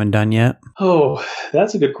list you haven't done yet? Oh,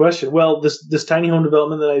 that's a good question. Well, this tiny home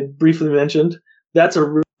development that I briefly mentioned, that's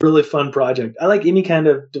a really fun project. I like any kind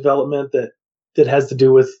of development that has to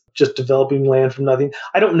do with just developing land from nothing.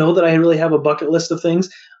 I don't know that I really have a bucket list of things.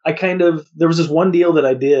 There was this one deal that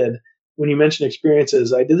I did when you mentioned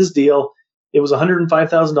experiences. I did this deal. It was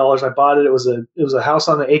 $105,000. I bought it. It was a house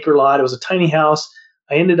on an acre lot. It was a tiny house.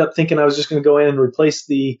 I ended up thinking I was just going to go in and replace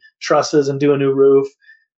the trusses and do a new roof.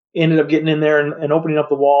 Ended up getting in there and opening up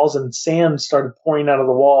the walls, and sand started pouring out of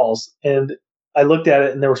the walls. And I looked at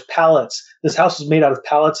it, and there was pallets. This house was made out of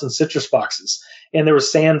pallets and citrus boxes, and there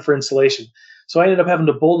was sand for insulation. So I ended up having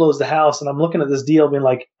to bulldoze the house, and I'm looking at this deal being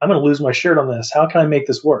like, I'm going to lose my shirt on this. How can I make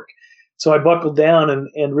this work? So I buckled down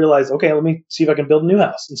and realized, okay, let me see if I can build a new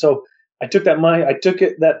house. And so I took that money,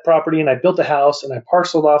 that property, and I built a house, and I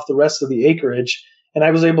parceled off the rest of the acreage. And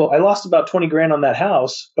I lost about 20 grand on that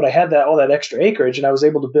house, but I had all that extra acreage, and I was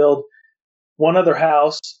able to build one other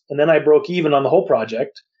house, and then I broke even on the whole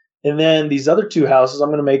project. And then these other two houses,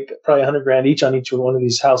 I'm going to make probably 100 grand each on each one of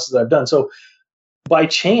these houses that I've done. So by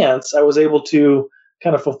chance, I was able to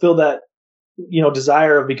kind of fulfill that,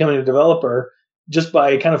 desire of becoming a developer just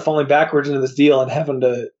by kind of falling backwards into this deal and having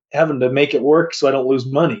to make it work so I don't lose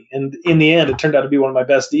money. And in the end, it turned out to be one of my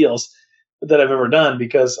best deals that I've ever done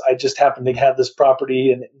because I just happened to have this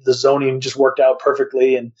property and the zoning just worked out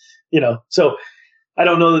perfectly. And, so I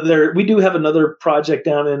don't know that we do have another project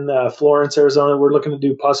down in Florence, Arizona. We're looking to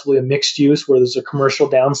do possibly a mixed use where there's a commercial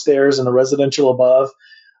downstairs and a residential above.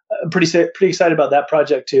 I'm pretty excited about that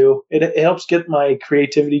project too. It helps get my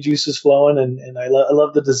creativity juices flowing, and I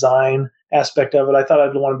love the design aspect of it. I thought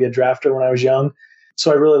I'd want to be a drafter when I was young,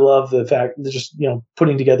 so I really love the fact that just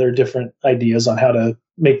putting together different ideas on how to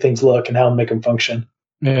make things look and how to make them function.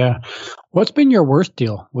 Yeah. What's been your worst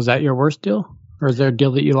deal? Was that your worst deal, or is there a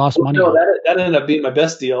deal that you lost money on? No, that ended up being my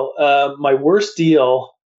best deal. My worst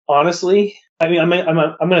deal, honestly, I mean, I'm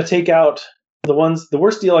going to take out the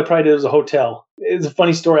worst deal I probably did was a hotel. It's a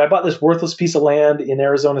funny story. I bought this worthless piece of land in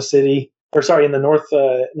Arizona City, in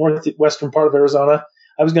the northwestern part of Arizona.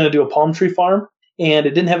 I was going to do a palm tree farm, and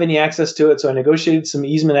it didn't have any access to it. So I negotiated some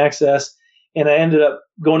easement access, and I ended up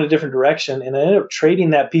going a different direction. And I ended up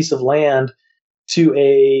trading that piece of land to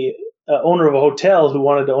a owner of a hotel who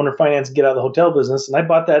wanted to owner finance and get out of the hotel business. And I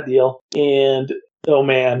bought that deal. And oh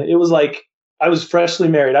man, it was like I was freshly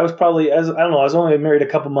married. I was probably, I was only married a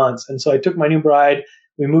couple months. And so I took my new bride.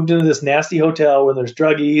 We moved into this nasty hotel where there's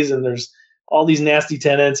druggies and there's all these nasty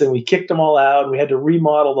tenants, and we kicked them all out. And we had to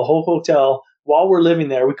remodel the whole hotel while we're living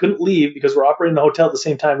there. We couldn't leave because we're operating the hotel at the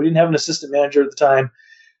same time. We didn't have an assistant manager at the time.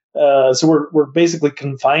 So we're basically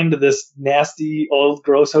confined to this nasty, old,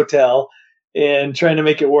 gross hotel and trying to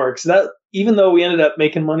make it work. So that, even though we ended up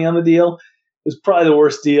making money on the deal, it was probably the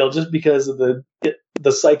worst deal just because of the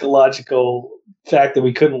psychological fact that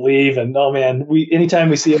we couldn't leave. And oh man, anytime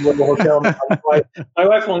we see him in the hotel, my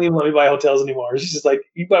wife won't even let me buy hotels anymore. She's just like,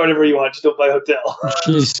 you buy whatever you want, just don't buy a hotel.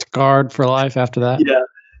 She's scarred for life after that. Yeah.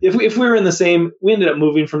 If we were in the same, we ended up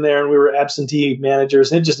moving from there, and we were absentee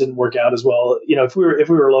managers, and it just didn't work out as well. If we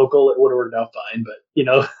were local, it would have worked out fine. But in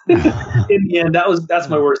the end, that's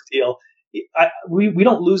my worst deal. We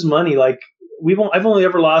don't lose money. Like I've only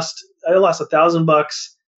ever lost $1,000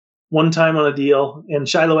 one time on a deal, and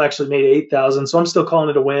Shiloh actually made 8,000. So I'm still calling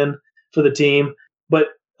it a win for the team. But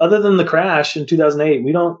other than the crash in 2008,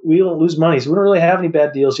 we don't lose money. So we don't really have any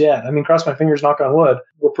bad deals yet. I mean, cross my fingers, knock on wood.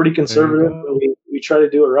 We're pretty conservative. We try to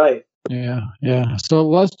do it right. Yeah. So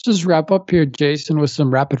let's just wrap up here, Jason, with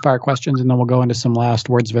some rapid fire questions, and then we'll go into some last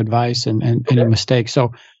words of advice and any mistakes.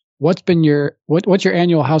 So what's your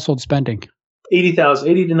annual household spending? 80,000,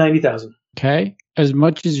 80 to 90,000. Okay. As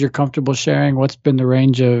much as you're comfortable sharing, what's been the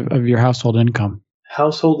range of your household income?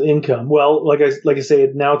 Household income. Well, like I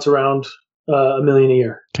say, now it's around $1 million a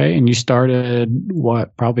year. Okay. And you started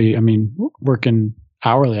working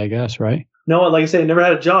hourly, I guess, right? No, like I say, I never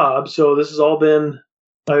had a job. So this has all been,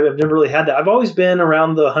 I've never really had that. I've always been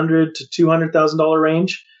around the $100,000 to $200,000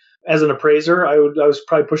 range. As an appraiser, I was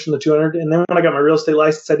probably pushing the 200. And then when I got my real estate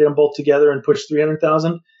license, I did them both together and pushed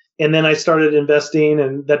 300,000. And then I started investing,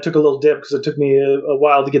 and that took a little dip because it took me a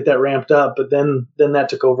while to get that ramped up. But then that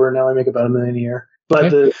took over, and now I make about $1 million a year.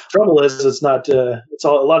 But the trouble is, it's not. It's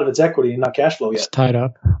all, a lot of it's equity and not cash flow yet. It's tied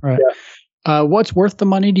up, right? Yeah. What's worth the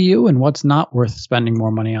money to you, and what's not worth spending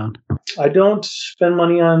more money on? I don't spend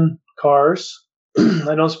money on cars.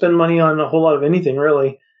 I don't spend money on a whole lot of anything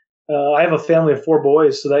really. I have a family of 4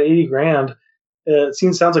 boys, so that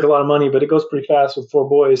 $80,000, sounds like a lot of money, but it goes pretty fast with 4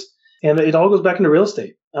 boys. And it all goes back into real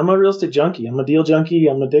estate. I'm a real estate junkie. I'm a deal junkie.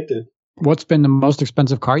 I'm addicted. What's been the most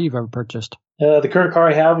expensive car you've ever purchased? The current car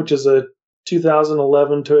I have, which is a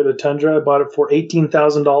 2011 Toyota Tundra, I bought it for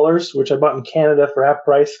 $18,000, which I bought in Canada for half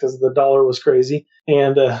price because the dollar was crazy.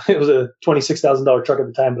 And it was a $26,000 truck at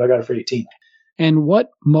the time, but I got it for $18,000. And what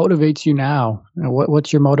motivates you now?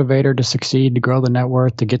 What's your motivator to succeed, to grow the net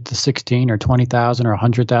worth, to get to 16 or 20,000 or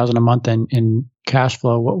 100,000 a month in cash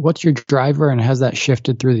flow? What's your driver, and has that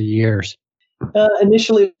shifted through the years?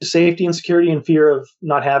 Initially, safety and security and fear of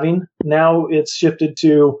not having. Now it's shifted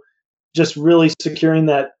to just really securing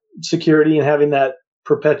that security and having that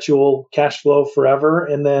perpetual cash flow forever.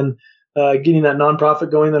 And then getting that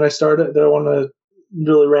nonprofit going that I started, that I want to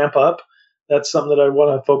really ramp up. That's something that I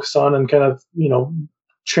want to focus on and kind of,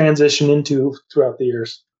 transition into throughout the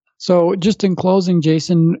years. So just in closing,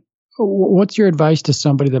 Jason, what's your advice to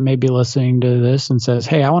somebody that may be listening to this and says,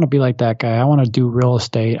 hey, I want to be like that guy. I want to do real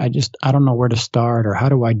estate. I don't know where to start, or how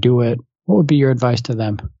do I do it? What would be your advice to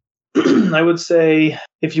them? I would say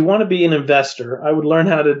if you want to be an investor, I would learn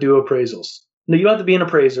how to do appraisals. Now, you don't have to be an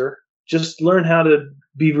appraiser. Just learn how to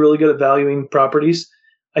be really good at valuing properties.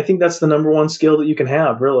 I think that's the number one skill that you can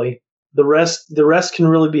have, really. The rest can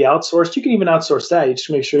really be outsourced. You can even outsource that. You just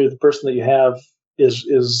make sure the person that you have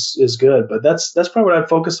is good. But that's probably what I'd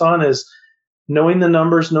focus on, is knowing the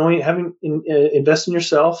numbers, invest in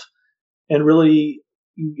yourself, and really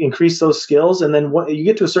increase those skills. And then you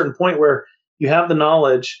get to a certain point where you have the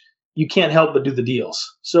knowledge, you can't help but do the deals.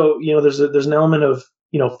 So there's an element of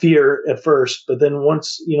fear at first, but then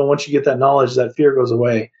once you get that knowledge, that fear goes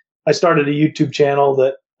away. I started a YouTube channel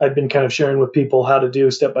that I've been kind of sharing with people how to do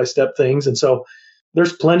step-by-step things. And so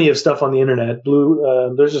there's plenty of stuff on the internet.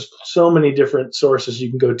 There's just so many different sources you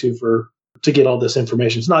can go to get all this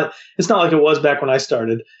information. It's not like it was back when I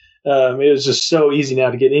started. It was just so easy now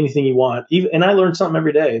to get anything you want. And I learn something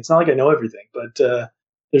every day. It's not like I know everything, but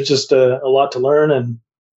there's just a lot to learn, and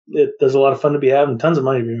there's a lot of fun to be had and tons of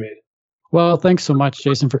money to be made. Well, thanks so much,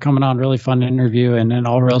 Jason, for coming on. Really fun interview, and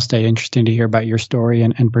all real estate. Interesting to hear about your story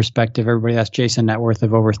and perspective. Everybody, that's Jason, net worth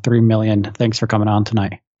of over $3 million. Thanks for coming on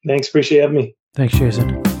tonight. Thanks. Appreciate having me. Thanks,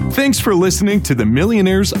 Jason. Thanks for listening to the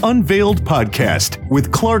Millionaires Unveiled podcast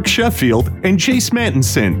with Clark Sheffield and Jace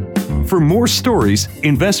Mattinson. For more stories,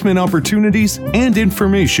 investment opportunities, and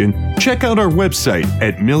information, check out our website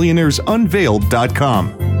at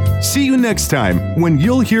millionairesunveiled.com. See you next time when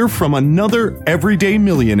you'll hear from another everyday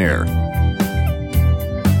millionaire.